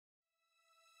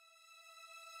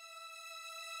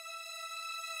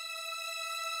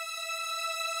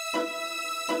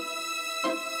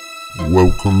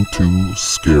Welcome to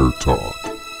Scare Talk,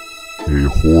 a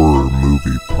horror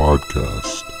movie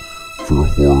podcast for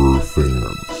horror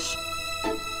fans.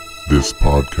 This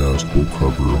podcast will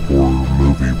cover horror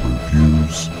movie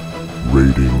reviews,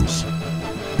 ratings,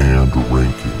 and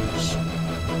rankings.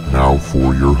 Now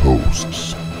for your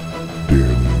hosts,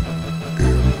 Danny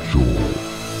and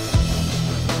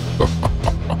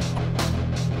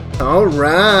Joel.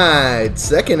 Alright,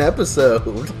 second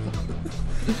episode.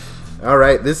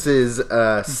 Alright, this is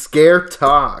Scare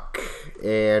Talk,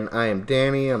 and I am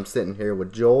Danny. I'm sitting here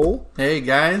with Joel. Hey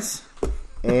guys.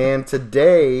 And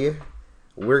today,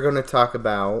 we're going to talk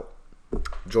about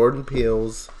Jordan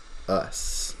Peele's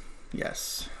Us.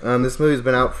 Yes. This movie's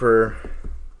been out for,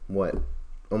 what,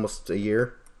 almost a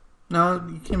year? No,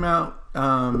 it came out,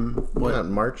 Not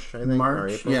March, I think? Or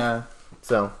March? April. Yeah.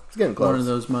 So, it's getting close. One of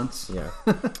those months. Yeah.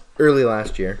 Early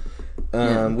last year.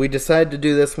 Yeah. We decided to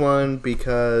do this one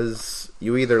because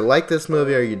you either like this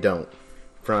movie or you don't.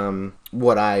 From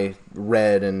what I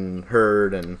read and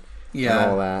heard and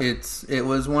all that. It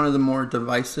was one of the more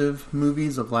divisive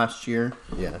movies of last year.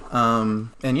 Yeah.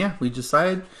 And yeah, we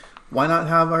decided why not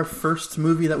have our first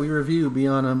movie that we review be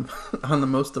on on the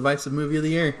most divisive movie of the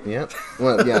year. Yep.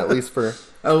 Well, yeah, at least for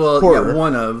horror. Yeah,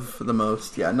 one of the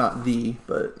most. Yeah, not the,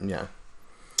 but yeah.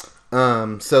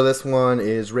 So this one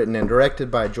is written and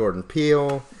directed by Jordan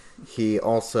Peele. He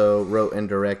also wrote and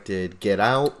directed Get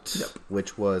Out,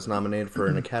 which was nominated for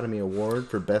an Academy Award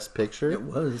for Best Picture. It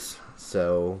was.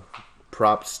 So,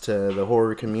 props to the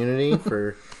horror community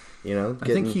for,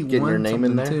 getting won your name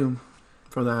in there. Too,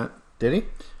 for that. Did he?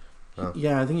 Oh.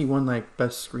 Yeah, I think he won like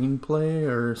best screenplay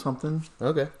or something.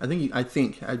 Okay. I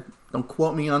think don't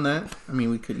quote me on that. I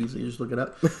mean, we could easily just look it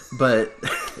up, but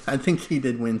I think he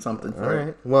did win something for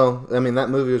it. Well, I mean, that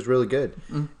movie was really good,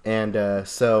 and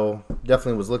so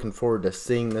definitely was looking forward to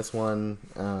seeing this one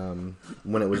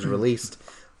when it was released.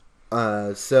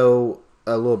 So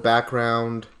a little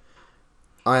background: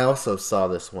 I also saw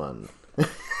this one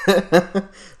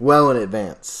well in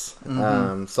advance.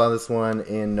 Saw this one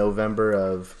in November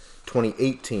of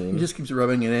 2018. He just keeps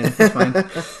rubbing it in. It's fine.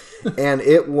 And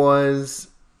it was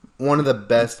one of the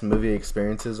best movie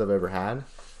experiences I've ever had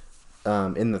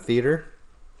in the theater,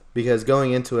 because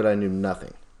going into it I knew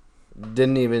nothing.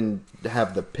 Didn't even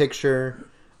have the picture.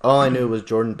 All I knew was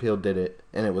Jordan Peele did it,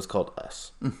 and it was called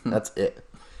Us. That's it.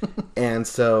 And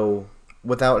so,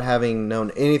 without having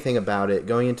known anything about it,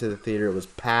 going into the theater, it was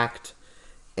packed,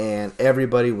 and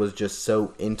everybody was just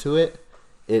so into it.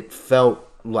 It felt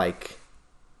like,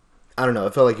 I don't know,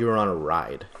 it felt like you were on a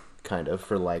ride, kind of,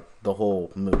 for like the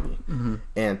whole movie.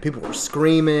 And people were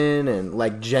screaming and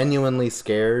like genuinely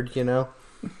scared,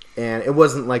 and it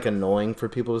wasn't like annoying for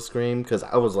people to scream because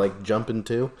I was like jumping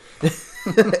too.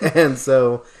 And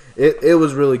so it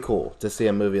was really cool to see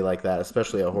a movie like that,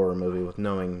 especially a horror movie, with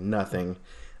knowing nothing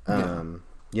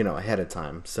ahead of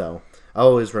time. So I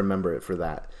always remember it for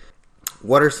that.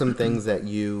 What are some things that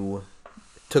you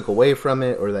took away from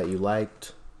it or that you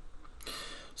liked?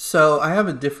 So I have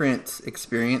a different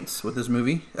experience with this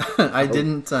movie. I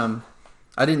didn't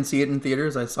see it in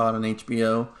theaters. I saw it on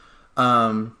HBO.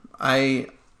 I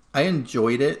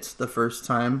enjoyed it the first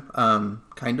time.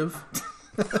 Kind of.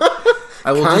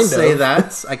 I will just say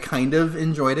that I kind of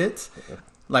enjoyed it.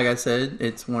 Like I said,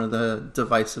 it's one of the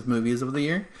divisive movies of the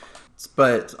year.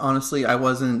 But honestly, I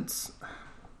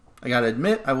gotta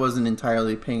admit, I wasn't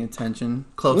entirely paying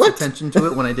close attention to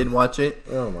it when I did watch it.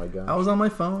 Oh my god! I was on my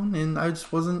phone and I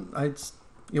just wasn't.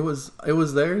 It was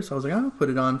there, so I was like, I'll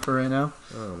put it on for right now.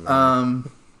 Oh,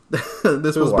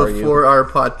 this was before our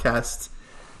podcast.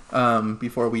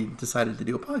 Before we decided to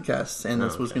do a podcast, and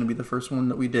this was going to be the first one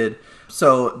that we did.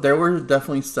 So there were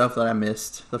definitely stuff that I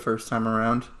missed the first time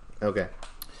around. Okay,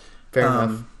 fair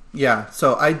enough. Yeah,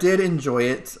 so I did enjoy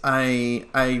it.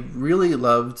 I really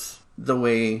loved the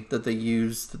way that they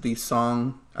used the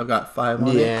song I've Got 5 on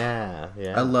it. Yeah.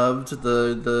 I loved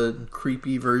the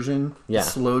creepy version,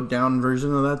 slowed down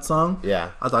version of that song.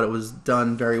 Yeah. I thought it was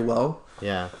done very well.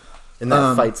 Yeah. And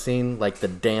that fight scene, like the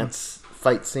dance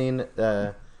fight scene,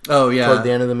 toward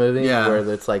the end of the movie, where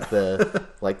it's like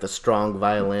the strong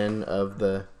violin of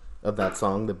that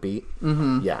song, the beat.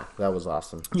 Yeah, that was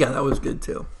awesome. Yeah, that was good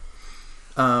too.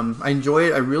 I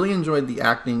really enjoyed the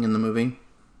acting in the movie.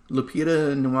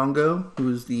 Lupita Nyong'o,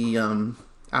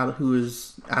 who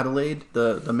is Adelaide,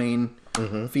 the main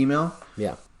female.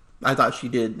 Yeah, I thought she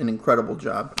did an incredible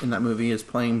job in that movie, as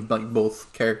playing like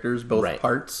both characters, both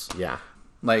parts. Yeah,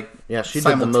 she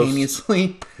simultaneously.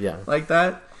 Did the most, like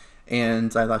that,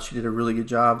 and I thought she did a really good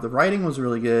job. The writing was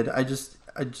really good. I just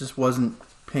wasn't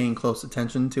paying close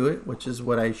attention to it, which is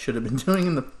what I should have been doing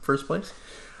in the first place.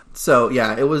 So,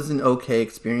 yeah, it was an okay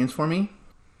experience for me.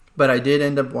 But I did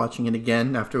end up watching it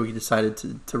again after we decided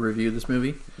to review this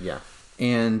movie. Yeah.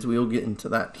 And we'll get into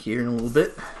that here in a little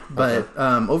bit. But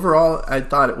overall, I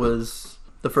thought it was,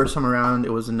 the first time around,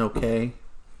 it was an okay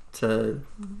to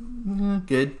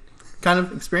good kind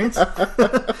of experience.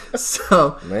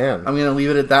 So, Man. I'm going to leave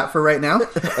it at that for right now.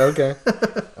 Okay.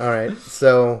 All right.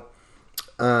 So,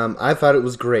 I thought it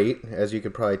was great, as you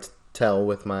could probably tell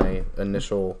with my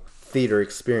initial theater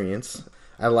experience.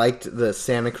 I liked the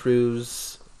Santa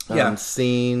Cruz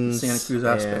scenes. Santa Cruz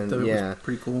aspect of it was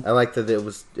pretty cool. I liked that it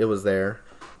was there.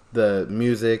 The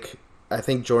music, I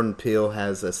think Jordan Peele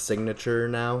has a signature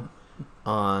now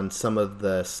on some of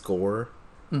the score.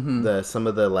 Mm-hmm. Some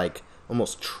of the like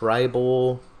almost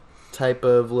tribal type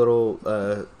of little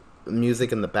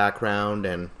music in the background,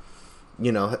 and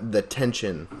you know the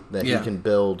tension that he can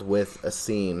build with a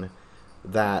scene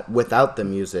that without the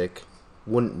music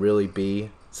wouldn't really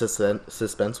be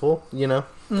suspenseful, you know.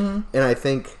 Mm-hmm. And I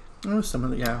think some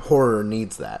of the horror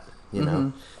needs that, you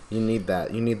know. You need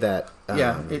that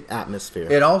atmosphere.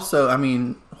 It also, I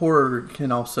mean, horror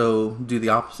can also do the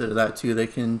opposite of that too. They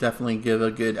can definitely give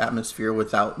a good atmosphere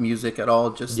without music at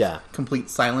all, just complete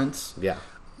silence. Yeah.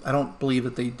 I don't believe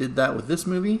that they did that with this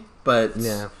movie, but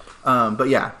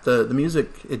the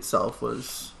music itself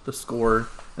was, the score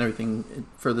and everything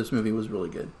for this movie was really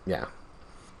good. Yeah.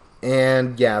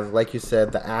 And yeah, like you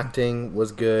said, the acting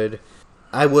was good.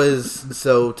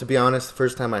 To be honest, the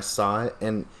first time I saw it,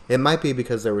 and it might be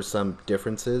because there were some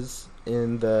differences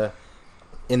in the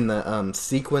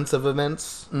sequence of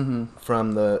events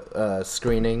from the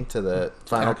screening to the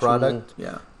final product.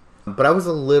 Yeah. But I was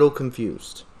a little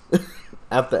confused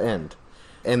at the end.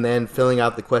 And then filling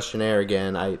out the questionnaire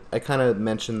again, I kind of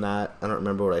mentioned that. I don't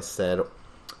remember what I said.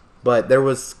 But there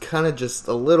was kind of just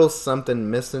a little something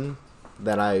missing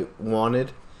that I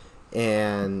wanted.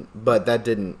 But that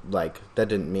didn't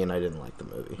mean I didn't like the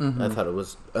movie. I thought it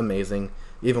was amazing,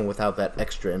 even without that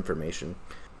extra information.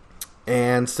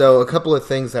 And so a couple of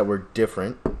things that were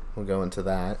different. We'll go into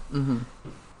that.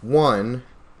 One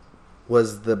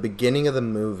was the beginning of the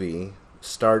movie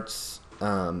starts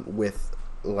with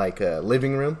like a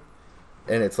living room,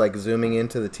 and it's like zooming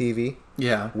into the TV.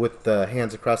 Yeah. With the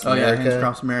Hands Across America. Hands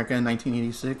Across America in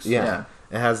 1986. Yeah.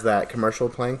 It has that commercial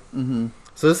playing. Mm-hmm.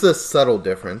 So this is a subtle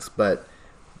difference, but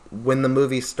when the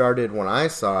movie started, when I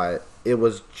saw it, it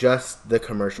was just the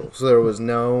commercial. So there was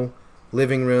no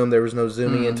living room, there was no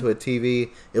zooming into a TV.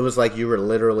 It was like you were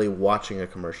literally watching a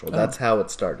commercial. That's how it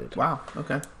started. Wow,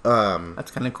 okay.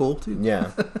 That's kind of cool, too.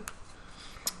 Yeah.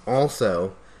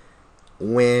 Also,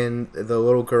 when the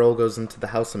little girl goes into the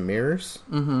House of Mirrors,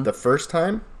 the first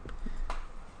time,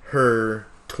 her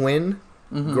twin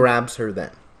grabs her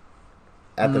then.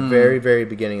 At the very, very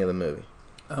beginning of the movie.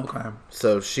 Okay.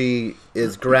 So she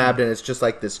is grabbed, and it's just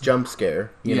like this jump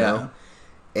scare, you know?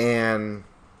 And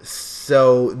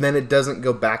so then it doesn't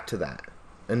go back to that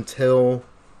until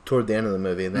toward the end of the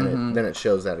movie, and then it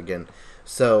shows that again.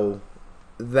 So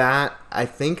that, I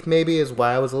think, maybe is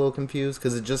why I was a little confused,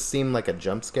 because it just seemed like a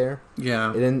jump scare.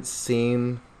 Yeah. It didn't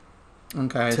seem...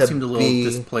 Okay, it seemed a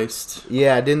little displaced.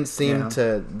 Yeah, it didn't seem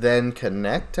to then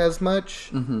connect as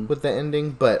much with the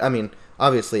ending. But, I mean,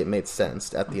 obviously it made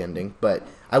sense at the ending, but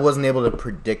I wasn't able to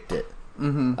predict it.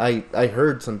 I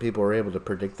heard some people were able to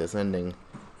predict this ending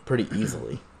pretty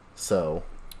easily. So,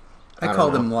 I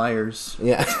call them liars.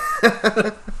 Yeah.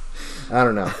 I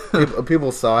don't know.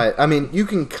 People saw it. I mean, you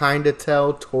can kind of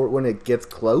tell when it gets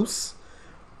close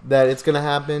that it's going to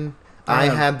happen. I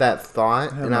had that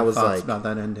thought, and I was like... about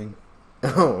that ending.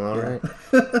 Oh, all right.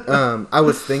 I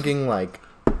was thinking, like,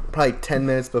 probably 10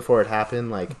 minutes before it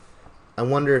happened, like, I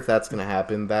wonder if that's going to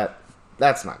happen.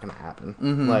 That's not going to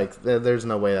happen. Like, there's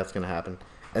no way that's going to happen.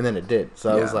 And then it did.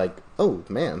 So I was like, oh,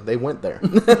 man, they went there.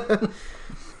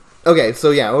 Okay, so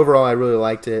yeah, overall, I really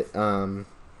liked it.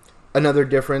 Another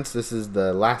difference, this is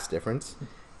the last difference.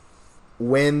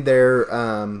 When they're,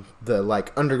 the,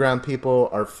 like, underground people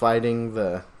are fighting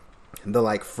the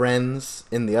like, friends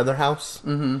in the other house.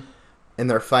 And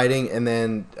they're fighting, and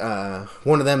then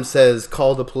one of them says,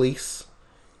 call the police.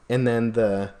 And then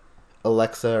the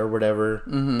Alexa or whatever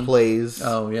plays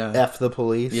F the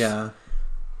police. Yeah.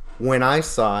 When I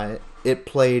saw it, it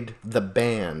played the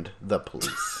band, The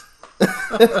Police.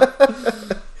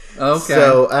 Okay.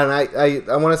 So, and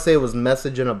I want to say it was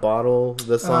Message in a Bottle,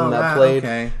 the song that played.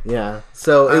 Okay. Yeah.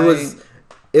 So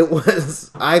it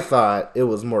was, I thought it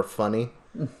was more funny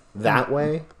that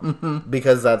way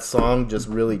because that song just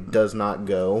really does not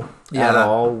go at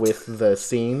all with the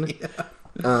scene.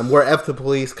 Where F the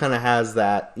Police kind of has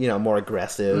that, you know, more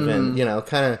aggressive and, you know,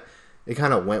 kind of it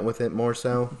kind of went with it more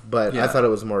so. But I Yeah. thought it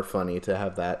was more funny to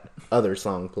have that other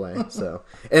song play. So,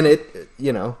 and it,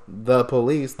 the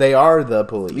police, they are the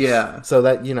police. Yeah. So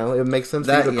that, it makes sense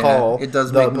for you to call it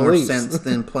does the make more police. sense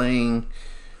than playing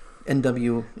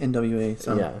NWA.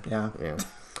 So, Yeah.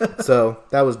 So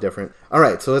that was different. All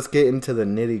right, so let's get into the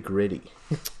nitty gritty.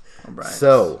 All right.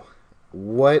 So,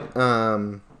 what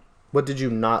did you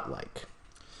not like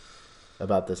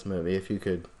about this movie?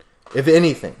 If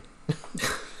anything,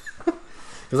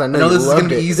 because I I know know you this is going loved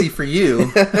to be it. easy for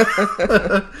you.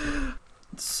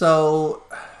 So,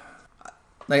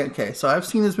 so I've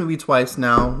seen this movie twice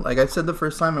now. Like I said the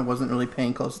first time, I wasn't really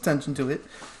paying close attention to it.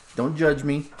 Don't judge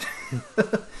me.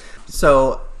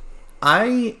 So,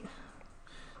 the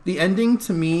ending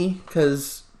to me,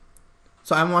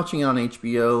 so I'm watching it on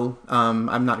HBO.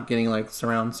 I'm not getting like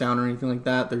surround sound or anything like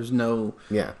that. There's no,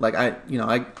 Yeah. like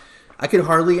I could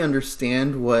hardly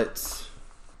understand what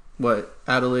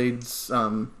Adelaide's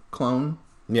clone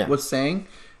Yeah. was saying,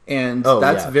 and Oh,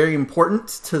 that's yeah. very important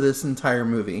to this entire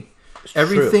movie. It's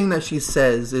Everything that she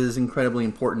says is incredibly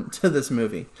important to this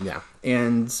movie. Yeah.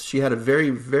 And she had a very,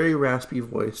 very raspy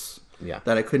voice Yeah.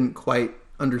 that I couldn't quite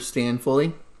understand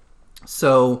fully.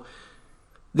 So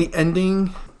the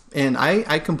ending, and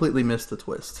I completely missed the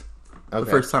twist the Okay.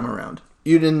 first time around.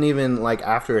 You didn't even like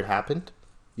after it happened.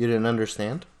 You didn't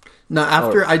understand. No,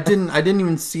 after I didn't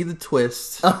even see the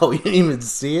twist. Oh, you didn't even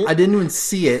see it. I didn't even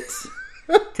see it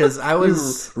because I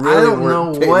was really I don't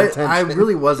weren't know paying what attention. I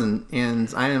really wasn't,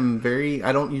 and I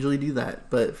don't usually do that,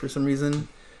 but for some reason,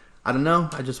 I don't know.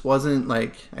 I just wasn't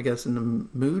like I guess in the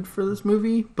mood for this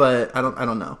movie, but I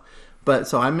don't know. But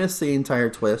so I missed the entire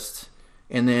twist,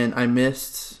 and then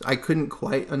I couldn't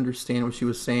quite understand what she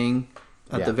was saying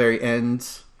at Yeah. the very end,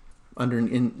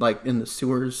 in the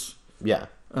sewers Yeah.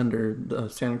 under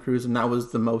Santa Cruz, and that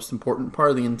was the most important part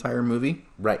of the entire movie.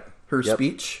 Right. Her Yep.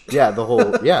 speech. Yeah. The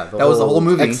whole. Yeah. That was the whole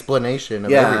movie. Explanation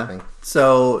of Yeah. everything.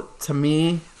 So to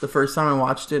me, the first time I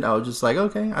watched it, I was just like,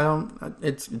 okay,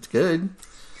 it's good,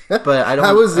 but I don't.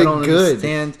 How is I it don't good?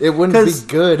 Understand. It wouldn't be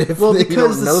good if you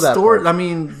because don't know the that story. part. I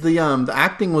mean, the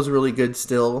acting was really good.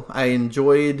 Still, I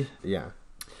enjoyed. Yeah.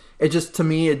 It just to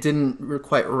me, it didn't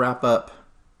quite wrap up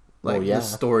like yeah. the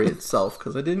story itself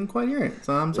because I didn't quite hear it.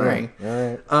 So I'm sorry.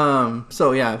 All right.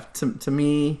 So yeah, to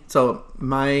me,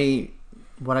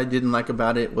 what I didn't like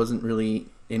about it wasn't really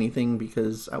anything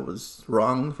because I was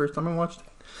wrong the first time I watched it.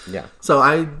 Yeah. So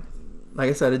like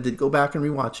I said, I did go back and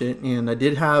rewatch it, and I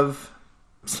did have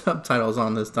subtitles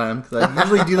on this time because I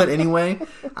usually do that anyway.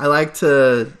 I like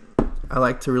to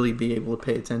really be able to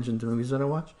pay attention to movies that I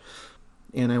watch,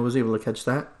 and I was able to catch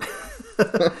that.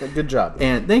 Good job.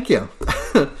 And thank you.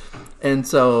 And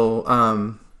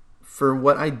so, for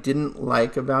what I didn't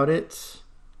like about it,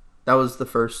 that was the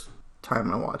first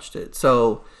time I watched it.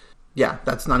 So, yeah,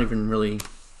 that's not even really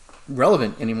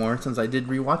relevant anymore since I did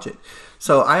rewatch it.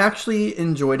 So, I actually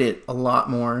enjoyed it a lot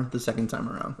more the second time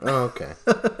around. Oh, okay.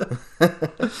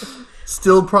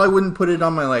 Still probably wouldn't put it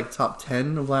on my like top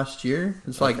 10 of last year.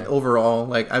 It's like Okay. overall,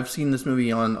 like I've seen this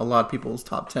movie on a lot of people's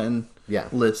top 10 Yeah.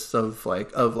 lists of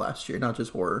last year, not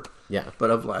just horror. Yeah.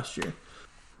 But of last year.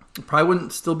 Probably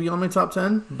wouldn't still be on my top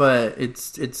 10, but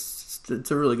it's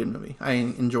a really good movie. I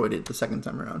enjoyed it the second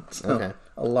time around. So Okay.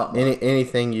 a lot more.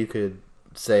 Anything you could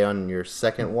say on your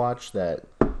second watch that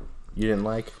you didn't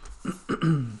like?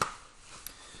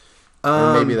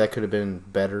 Or maybe that could have been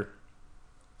better.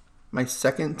 My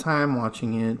second time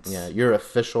watching it. Yeah, your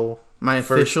official. My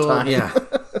first official, time. yeah.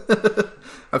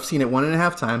 I've seen it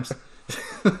 1.5 times.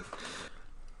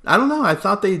 I don't know. I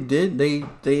thought they did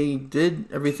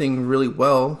everything really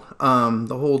well.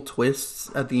 The whole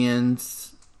twist at the end.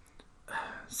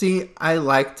 See, I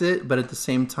liked it, but at the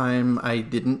same time, I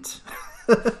didn't.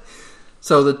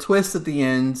 So the twist at the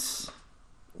end,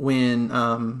 when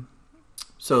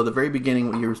so the very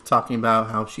beginning, what you were talking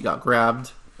about, how she got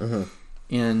grabbed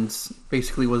and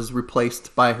basically was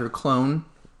replaced by her clone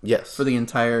Yes. for the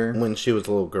entire. When she was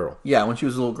a little girl. Yeah, when she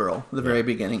was a little girl, at the very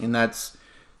beginning, and that's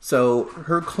so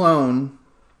her clone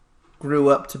grew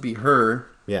up to be her.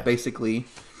 Yeah. Basically.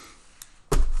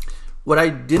 What I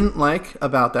didn't like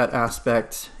about that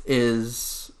aspect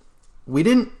is we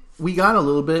got a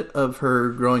little bit of her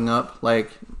growing up,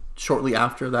 like shortly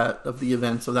after that, of the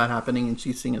events of that happening, and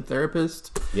she's seeing a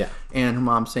therapist. Yeah. And her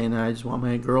mom saying, "I just want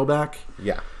my girl back."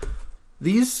 Yeah.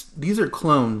 These are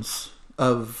clones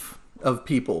of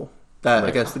people that I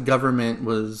Right. guess the government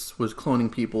was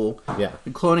cloning people. Yeah.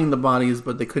 Cloning the bodies,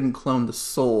 but they couldn't clone the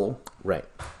soul. Right.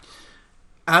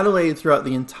 Adelaide, throughout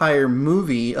the entire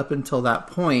movie, up until that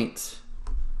point,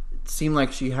 it seemed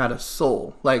like she had a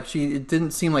soul. Like it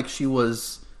didn't seem like she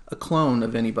was a clone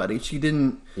of anybody. She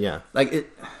didn't. Yeah. Like it.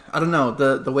 I don't know,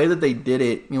 the way that they did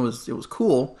it. It was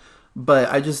cool,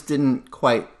 but I just didn't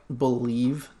quite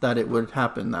believe that it would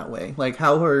happen that way. Like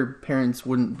how her parents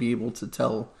wouldn't be able to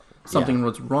tell something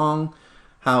was wrong.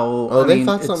 How they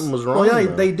thought something was wrong. Well, yeah,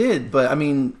 though. they did, but I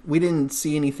mean, we didn't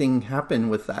see anything happen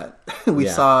with that. We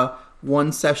saw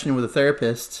one session with a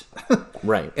therapist,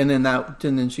 right? And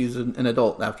then she's an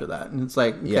adult after that, and it's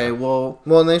like, okay, well,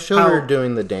 and they showed her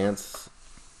doing the dance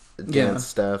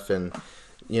stuff, and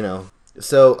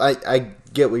so I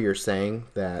get what you're saying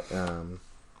that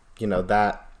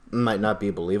that might not be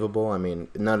believable. I mean,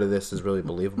 none of this is really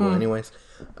believable, anyways.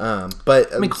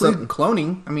 But I mean,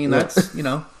 cloning. I mean, that's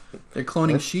they're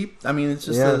cloning sheep. I mean, it's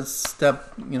just a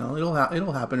step. It'll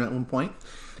happen at one point,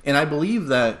 and I believe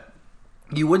that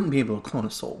you wouldn't be able to clone a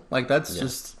soul. Like that's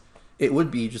just it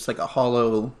would be just like a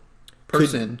hollow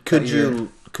person. Could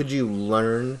you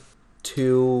learn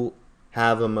to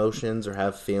have emotions or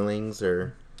have feelings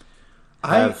or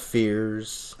have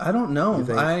fears? I don't know.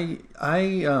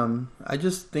 I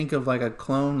just think of like a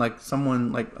clone, like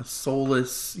someone like a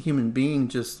soulless human being,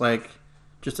 just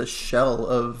a shell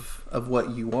of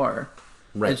what you are.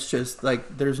 Right. It's just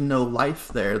like there's no life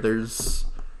there. There's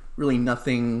really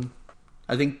nothing.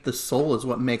 I think the soul is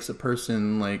what makes a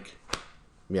person like.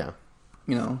 Yeah.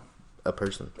 A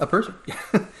person. A person.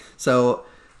 So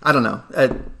I don't know.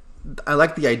 I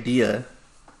like the idea.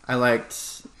 I like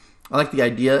the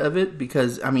idea of it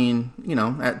because, I mean,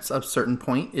 at a certain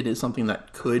point, it is something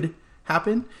that could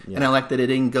happen. Yeah. And I like that it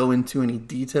didn't go into any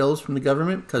details from the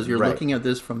government because you're looking at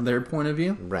this from their point of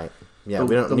view. Right. Yeah,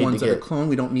 we don't need to get... The ones that are cloned,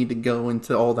 we don't need to go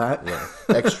into all that. Yeah.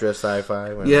 Extra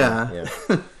sci-fi. Yeah.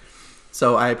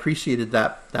 So I appreciated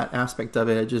that aspect of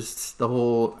it. I just, the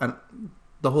whole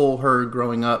her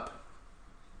growing up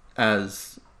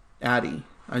as Addie,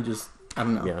 I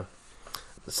don't know. Yeah.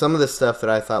 Some of the stuff that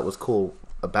I thought was cool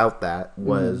about that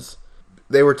was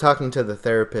they were talking to the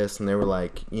therapist and they were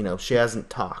like, she hasn't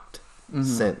talked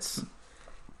since.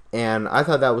 And I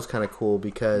thought that was kind of cool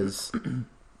because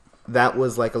that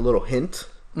was like a little hint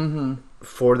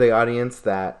for the audience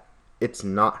that it's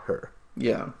not her.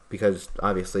 Yeah. Because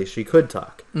obviously she could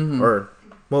talk. Or,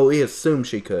 well, we assume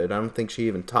she could. I don't think she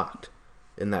even talked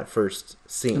in that first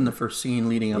scene. In the first scene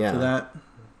leading up to that?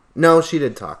 No, she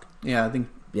did talk. Yeah, I think...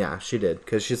 Yeah, she did.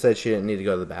 Because she said she didn't need to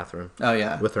go to the bathroom. Oh,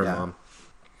 yeah. With her mom.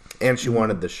 And she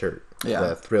wanted the shirt. Yeah.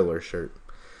 The Thriller shirt.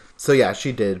 So, yeah,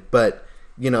 she did. But,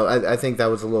 I think that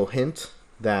was a little hint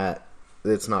that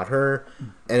it's not her.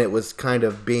 And it was kind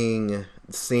of being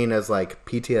seen as, like,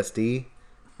 PTSD,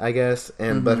 I guess.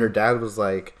 And But her dad was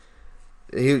like...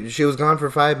 She was gone for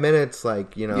 5 minutes.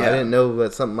 Like, I didn't know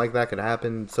that something like that could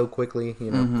happen so quickly,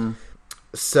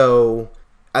 So,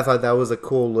 I thought that was a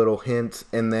cool little hint.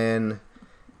 And then...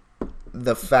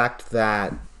 the fact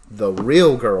that the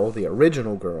real girl, the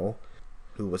original girl,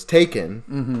 who was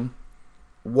taken,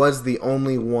 was the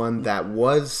only one that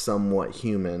was somewhat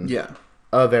human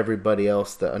of everybody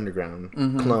else, the underground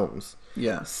clones.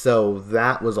 Yeah. So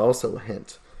that was also a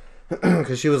hint.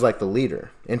 Because she was like the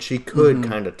leader, and she could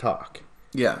kind of talk.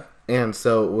 Yeah. And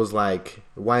so it was like,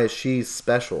 why is she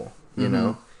special, you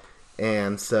know?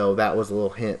 And so that was a little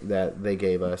hint that they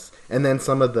gave us. And then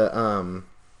some of the...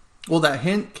 Well, that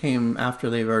hint came after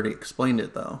they've already explained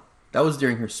it, though. That was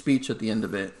during her speech at the end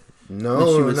of it.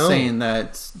 No, she was saying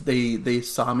that they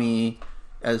saw me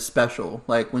as special.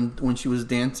 Like, when she was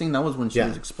dancing, that was when she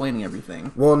was explaining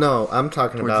everything. Well, no, I'm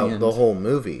talking about the whole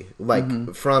movie.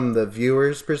 Like, from the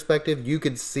viewer's perspective, you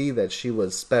could see that she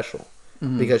was special.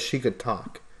 Because she could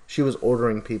talk. She was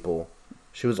ordering people.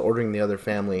 She was ordering the other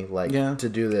family, like, to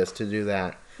do this, to do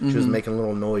that. She was making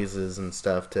little noises and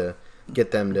stuff to...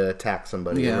 get them to attack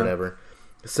somebody or whatever.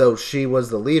 So she was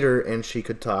the leader and she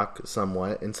could talk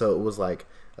somewhat. And so it was like,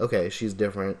 okay, she's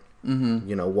different.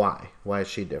 Why? Why is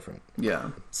she different?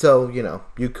 Yeah. So,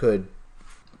 you could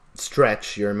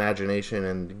stretch your imagination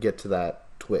and get to that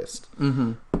twist.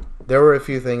 There were a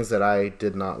few things that I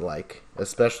did not like,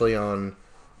 especially on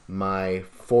my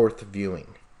fourth viewing.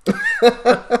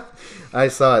 I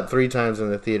saw it 3 times in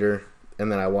the theater and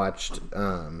then I watched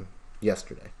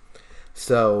yesterday.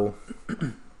 So,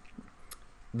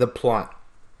 the plot.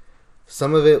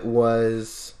 Some of it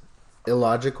was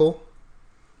illogical.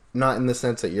 Not in the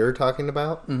sense that you're talking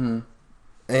about.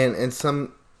 And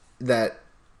some that...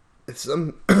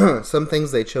 Some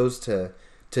things they chose to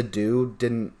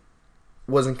do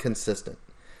wasn't consistent.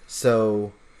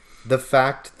 So, the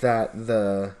fact that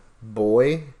the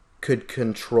boy could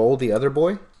control the other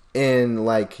boy... and,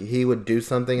 like, he would do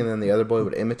something and then the other boy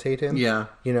would imitate him. Yeah.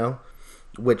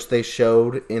 Which they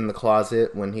showed in the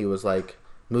closet when he was, like,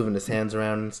 moving his hands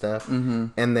around and stuff. Mm-hmm.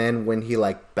 And then when he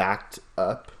like backed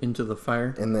up into the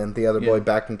fire, and then the other boy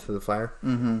backed into the fire.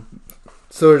 Mm-hmm.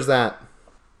 So there's that.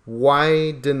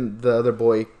 Why didn't the other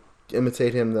boy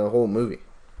imitate him the whole movie?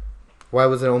 Why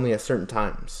was it only at certain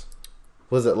times?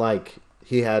 Was it like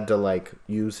he had to like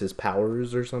use his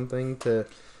powers or something to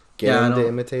get him to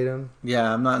imitate him?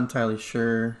 Yeah, I'm not entirely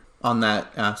sure on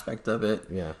that aspect of it.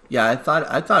 Yeah. Yeah, I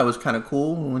thought it was kind of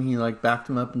cool when he like backed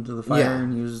him up into the fire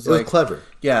and he was it was clever.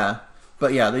 Yeah.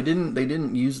 But yeah, they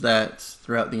didn't use that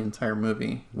throughout the entire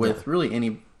movie with really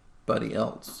anybody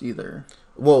else either.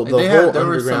 Well, the whole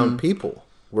underground people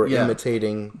were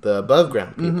imitating the above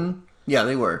ground people. Mm-hmm. Yeah,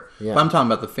 they were. Yeah. But I'm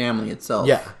talking about the family itself.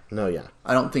 Yeah. No, yeah.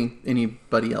 I don't think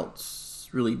anybody else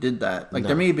really did that. Like,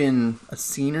 there may have been a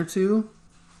scene or two.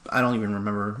 I don't even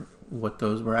remember what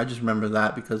those were. I just remember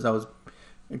that because that was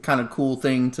a kind of cool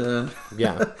thing to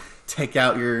take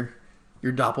out your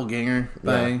doppelganger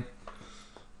by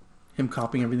him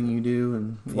copying everything you do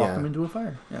and walk him into a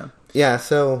fire. Yeah. Yeah,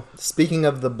 so speaking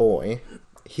of the boy,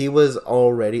 he was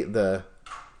already the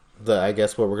I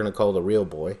guess what we're going to call the real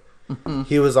boy.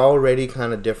 He was already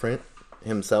kind of different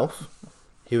himself.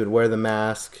 He would wear the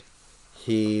mask.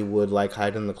 He would like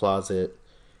hide in the closet.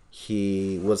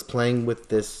 He was playing with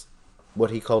this,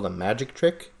 what he called a magic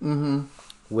trick,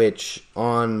 which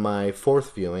on my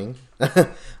fourth viewing,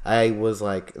 I was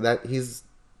like, that he's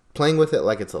playing with it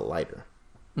like it's a lighter,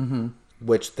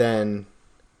 which then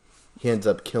he ends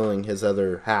up killing his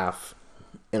other half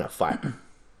in a fire.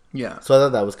 Yeah. So I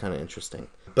thought that was kind of interesting.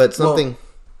 But something...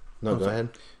 Go ahead.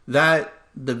 That,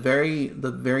 the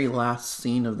very last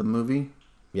scene of the movie,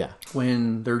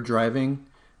 when they're driving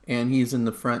and he's in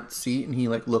the front seat and he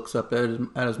like looks up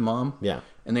at his mom,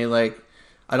 and they like,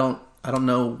 I don't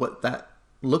know what that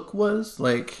look was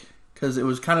like, because it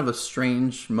was kind of a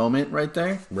strange moment right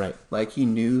there, right? Like he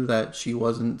knew that she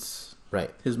wasn't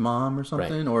his mom or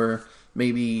something, or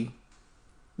maybe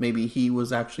he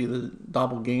was actually the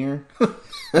doppelganger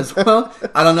as well.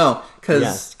 I don't know,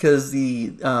 because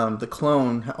the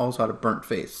clone also had a burnt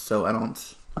face, so I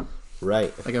don't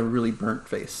like a really burnt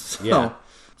face.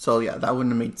 So yeah, that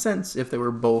wouldn't have made sense if they were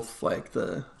both like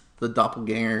the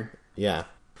doppelganger. Yeah.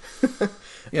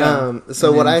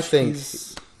 So what I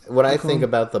think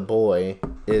about the boy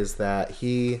is that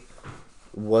he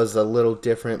was a little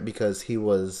different because he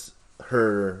was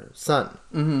her son,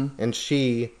 and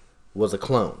she was a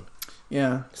clone.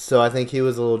 Yeah. So I think he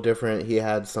was a little different. He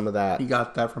had some of that. He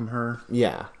got that from her.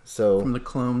 Yeah. So from the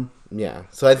clone. Yeah.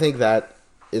 So I think that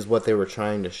is what they were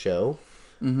trying to show.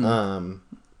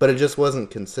 But it just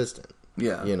wasn't consistent.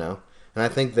 Yeah. You know? And I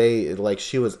think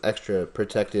she was extra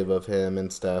protective of him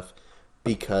and stuff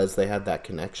because they had that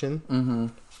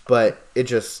connection. But it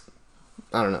just,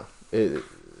 I don't know.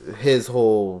 His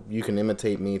whole "you can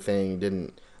imitate me" thing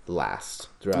didn't last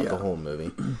throughout the whole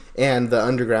movie. And the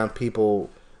underground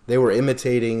people, they were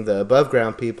imitating the above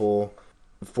ground people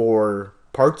for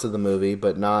parts of the movie,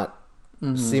 but not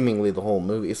seemingly the whole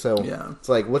movie. So it's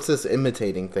like, what's this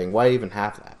imitating thing? Why even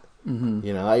have that?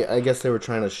 You know, I guess they were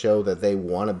trying to show that they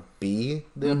want to be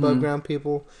the above ground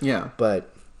people. Yeah.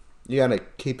 But you got to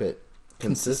keep it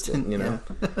consistent, you know.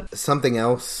 Something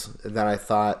else that I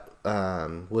thought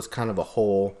was kind of a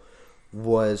hole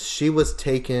was she was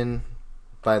taken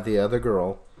by the other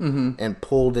girl and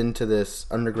pulled into this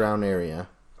underground area.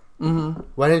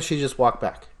 Why didn't she just walk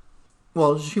back?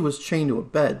 Well, she was chained to a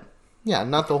bed. Yeah,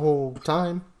 not the whole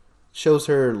time. Shows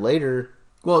her later.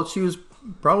 Well, she was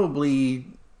probably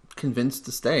convinced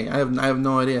to stay. I have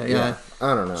no idea. Yeah.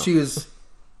 I don't know. She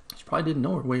probably didn't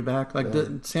know her way back. Like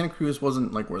Santa Cruz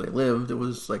wasn't like where they lived. It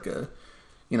was like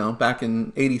back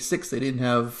in '86 they didn't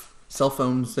have cell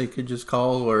phones they could just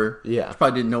call, or she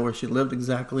probably didn't know where she lived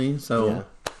exactly. So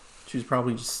she was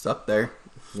probably just stuck there.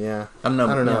 Yeah. I don't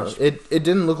know. It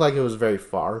didn't look like it was very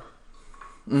far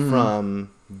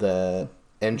from the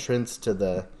entrance to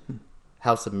the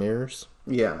House of Mirrors.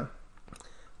 Yeah.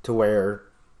 To where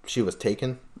she was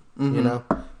taken, you know?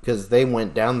 Because they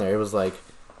went down there. It was like,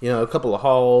 a couple of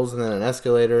halls and then an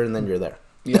escalator and then you're there.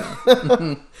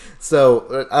 Yeah.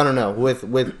 So, I don't know.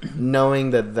 With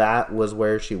knowing that was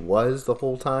where she was the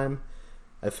whole time,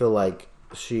 I feel like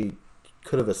she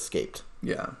could have escaped.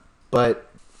 Yeah. But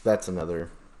that's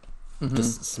another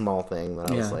just small thing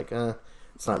that I was like,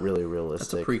 it's not really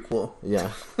realistic. That's a prequel.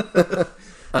 Yeah.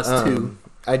 Us too.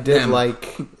 I did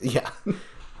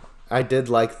I did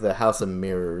like the House of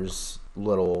Mirrors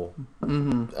little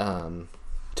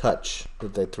touch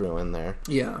that they threw in there.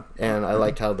 Yeah. And I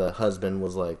liked how the husband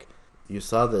was like, you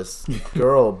saw this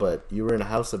girl, but you were in a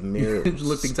House of Mirrors. It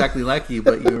looked exactly like you,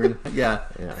 but you were... Yeah.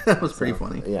 That was pretty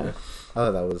funny. Yeah. I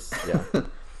thought that was... Yeah.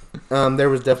 There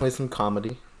was definitely some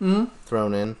comedy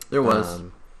thrown in. There was.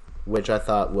 Which I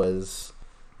thought was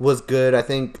good. I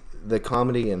think the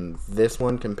comedy in this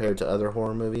one compared to other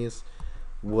horror movies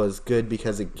was good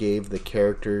because it gave the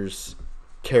characters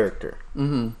character.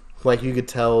 Mm-hmm. Like, you could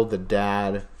tell the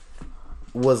dad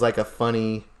was like a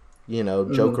funny,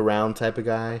 joke around type of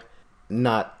guy.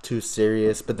 Not too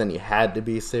serious, but then he had to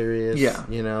be serious. Yeah.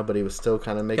 But he was still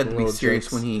kind of making He had to be serious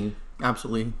jokes. when he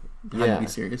absolutely had to be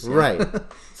serious. Yeah. Right.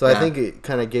 So I think it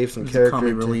kind of gave some character.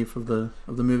 Comedy relief of the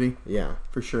movie. Yeah.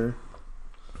 For sure.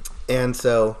 And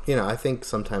so, I think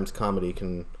sometimes comedy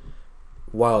can,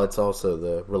 while it's also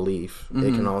the relief,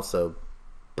 it can also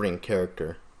bring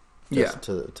character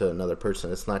to another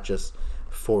person. It's not just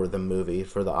for the movie,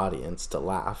 for the audience to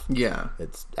laugh. Yeah.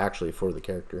 It's actually for the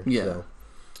character. Yeah.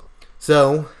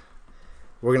 So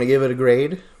we're going to give it a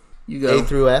grade. You go. A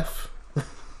through F.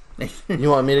 You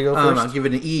want me to go first? I'll give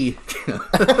it an E.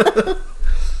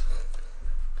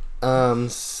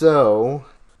 So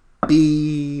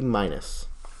B minus.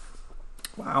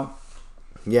 Wow.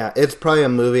 Yeah, it's probably a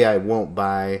movie I won't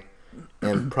buy,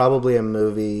 and probably a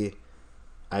movie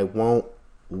I won't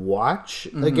watch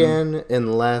again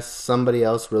unless somebody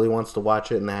else really wants to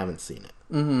watch it and they haven't seen it.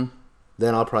 Mm-hmm.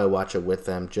 Then I'll probably watch it with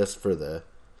them just for the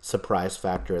surprise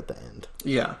factor at the end.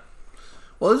 Yeah.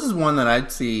 Well, this is one that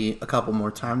I'd see a couple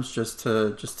more times just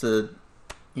to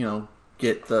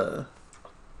get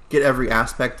every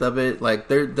aspect of it. Like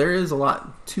there is a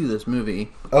lot to this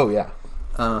movie. Oh yeah.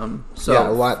 So yeah,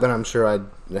 a lot that I'm sure I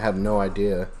have no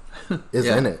idea is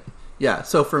in it. Yeah.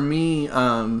 So for me,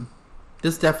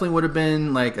 this definitely would have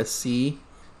been like a C.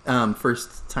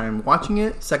 First time watching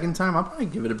it. Second time, I'll probably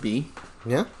give it a B.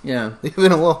 Yeah? Yeah.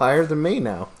 Even a little higher than me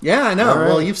now. Yeah, I know. Right.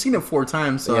 Well, you've seen it 4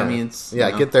 times, so yeah. I mean, it's...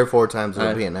 Yeah, get there 4 times,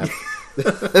 it'll be an F.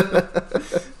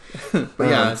 But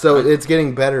yeah. So it's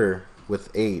getting better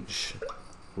with age.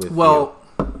 With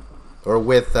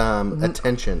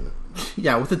attention.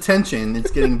 Yeah, with attention,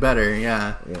 it's getting better,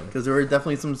 yeah. Because there were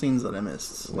definitely some scenes that I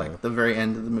missed, like the very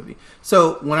end of the movie.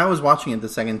 So, when I was watching it the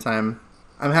second time,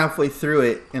 I'm halfway through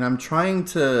it, and I'm trying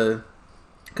to...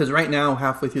 Because right now,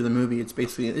 halfway through the movie, it's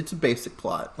a basic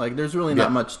plot. Like, there's really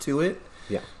not much to it.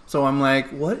 Yeah. So I'm like,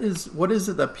 what is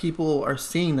it that people are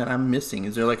seeing that I'm missing?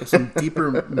 Is there like some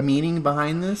deeper meaning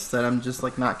behind this that I'm just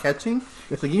like not catching?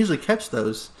 Like, you usually catch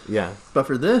those. Yeah. But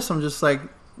for this, I'm just like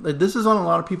this is on a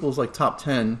lot of people's like top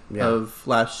 10 of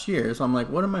last year. So I'm like,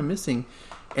 what am I missing?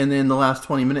 And then the last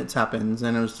 20 minutes happens,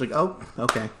 and I was like, oh,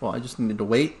 okay. Well, I just needed to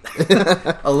wait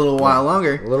a little while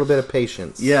longer. A little bit of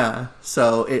patience. Yeah.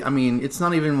 So, it's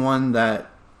not even one that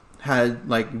had,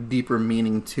 like, deeper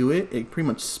meaning to it. It pretty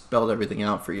much spelled everything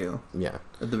out for you. Yeah.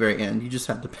 At the very end. You just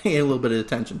had to pay a little bit of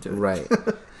attention to it. Right.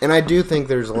 And I do think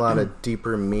there's a lot of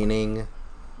deeper meaning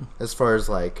as far as,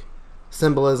 like,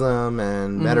 symbolism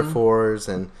and metaphors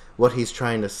and what he's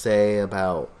trying to say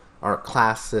about our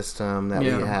class system that we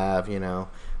have,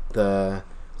 the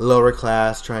lower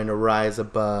class trying to rise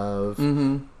above,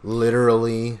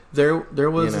 literally. There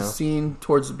was a scene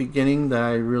towards the beginning that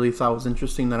I really thought was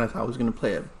interesting that I thought was going to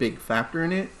play a big factor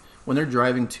in it. When they're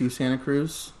driving to Santa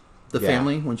Cruz, the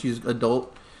family, when she's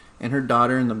adult, and her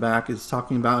daughter in the back is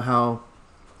talking about how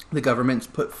the government's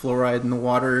put fluoride in the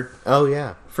water. Oh,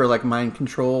 yeah. For, like, mind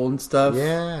control and stuff.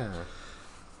 Yeah.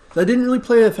 That didn't really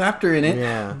play a factor in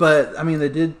it, but I mean, they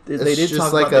did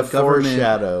talk like about the government.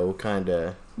 Foreshadow kind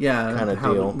of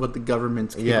deal. What the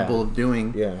government's capable of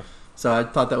doing. Yeah. So I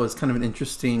thought that was kind of an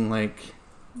interesting like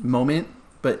moment,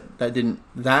 but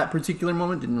that particular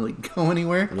moment didn't really go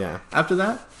anywhere. Yeah. After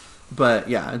that, but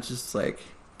yeah, it's just like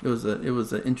it was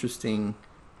an interesting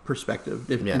perspective,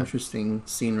 interesting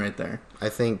scene right there. I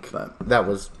think that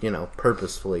was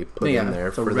purposefully put in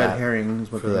there for red herring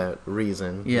for that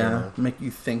reason. Yeah, make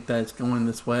you think that it's going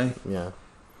this way. Yeah,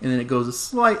 and then it goes a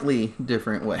slightly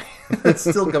different way. It's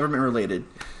still government related,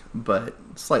 but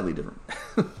slightly different.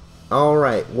 All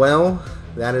right, well,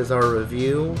 that is our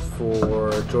review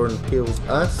for Jordan Peele's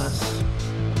Us.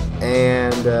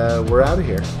 And we're out of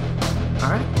here. All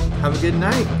right, have a good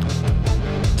night.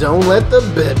 Don't let the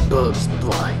bed bugs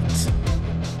bite.